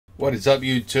What is up,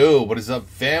 YouTube? What is up,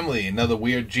 family? Another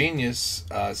weird genius,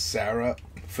 Sara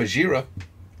Fajira.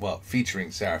 Well, featuring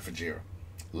Sara Fajira.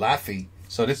 Lathi.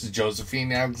 So this is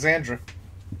Josephine Alexandra.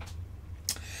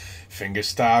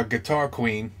 Fingerstyle guitar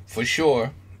queen, for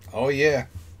sure. Oh, yeah.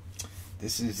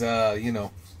 This is,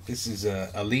 this is a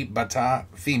elite bata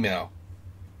female.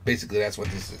 Basically, that's what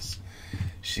this is.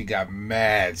 She got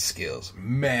mad skills.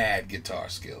 Mad guitar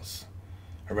skills.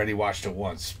 Already watched her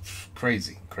once.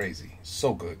 Crazy, crazy.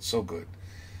 So good, so good.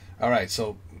 Alright,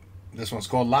 so this one's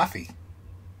called Lathi.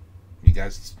 You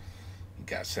guys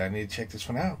said I need to check this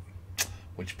one out.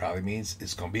 Which probably means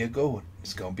it's going to be a good one.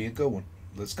 It's going to be a good one.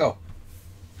 Let's go.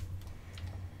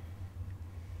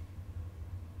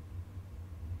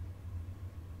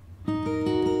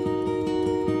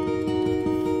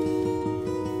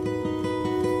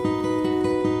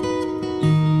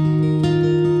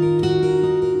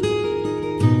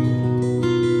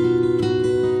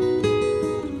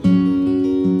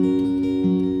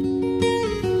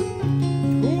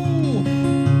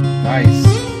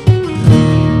 Nice.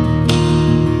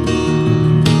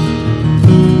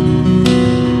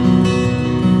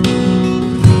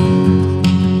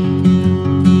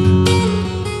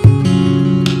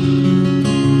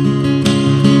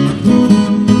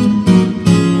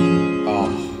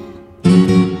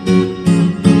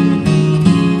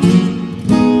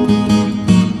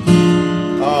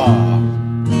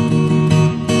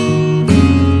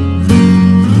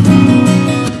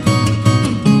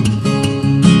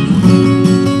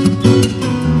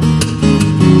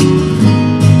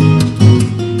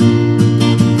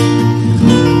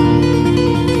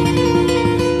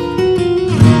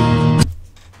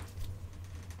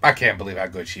 I can't believe how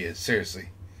good she is. Seriously.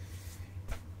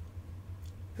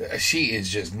 She is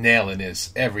just nailing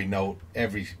this. Every note,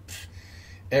 every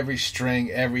string,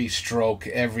 every stroke,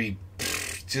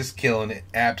 just killing it.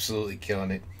 Absolutely killing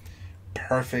it.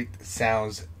 Perfect.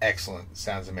 Sounds excellent.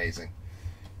 Sounds amazing.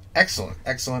 Excellent,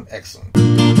 excellent, excellent.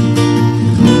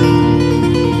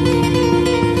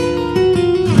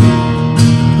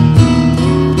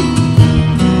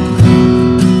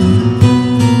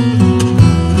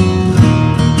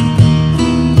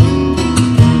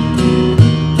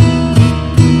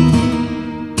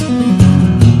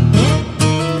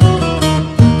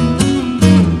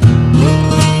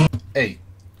 Hey,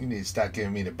 you need to stop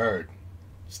giving me the bird.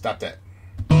 Stop that.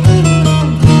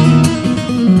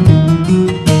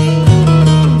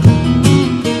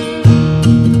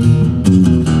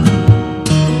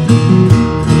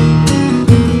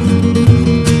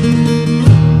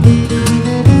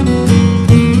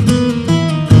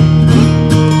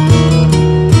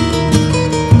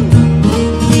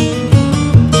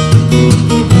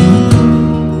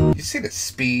 You see the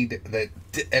speed that,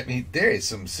 I mean, there is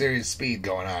some serious speed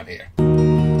going on here.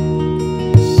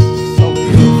 So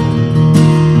beautiful.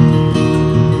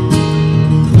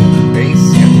 Bass,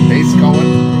 got the bass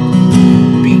going.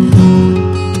 Beat.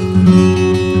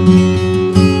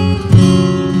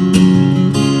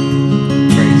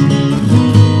 Crazy.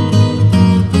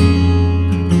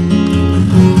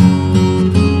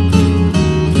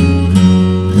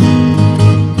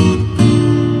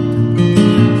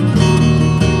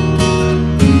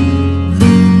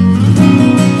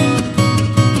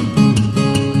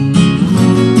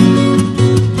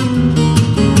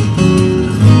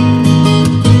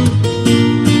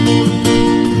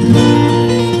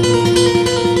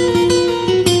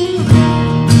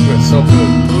 So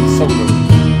good, so good.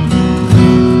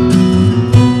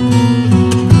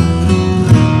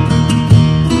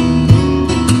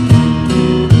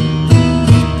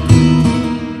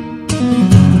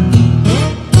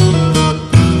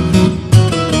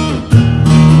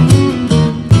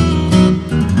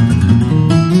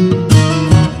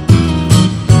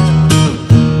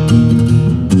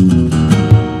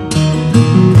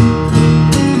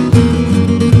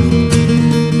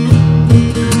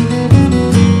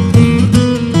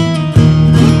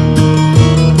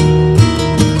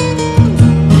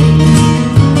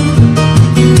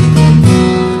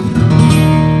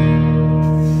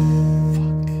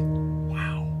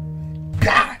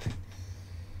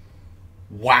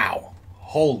 Wow.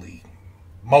 Holy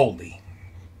moly.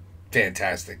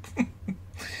 Fantastic.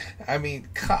 I mean,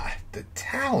 God, the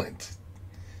talent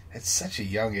at such a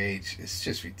young age is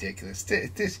just ridiculous.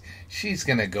 She's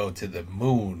going to go to the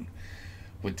moon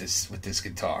with this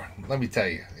guitar. Let me tell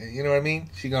you. You know what I mean?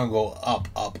 She's going to go up,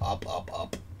 up, up, up,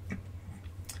 up.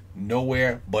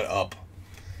 Nowhere but up.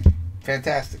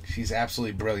 Fantastic. She's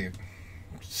absolutely brilliant.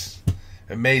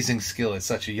 Amazing skill at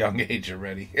such a young age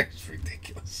already. It's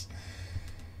ridiculous.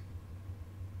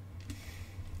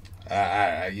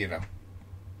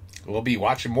 We'll be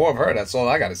watching more of her. That's all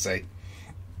I got to say.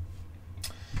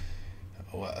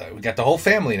 We got the whole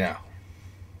family now,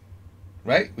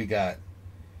 right? We got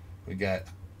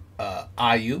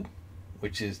Ayu,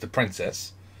 which is the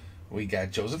princess. We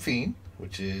got Josephine,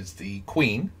 which is the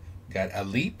queen. We got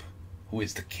Alip, who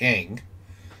is the king.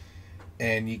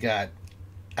 And you got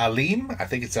Alim. I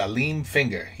think it's Alim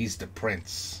Finger. He's the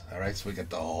prince. All right, so we got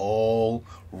the whole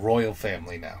royal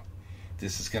family now.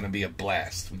 This is going to be a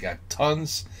blast. We got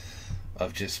tons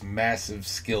of just massive,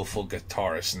 skillful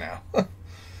guitarists now. All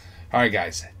right,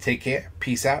 guys. Take care.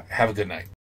 Peace out. Have a good night.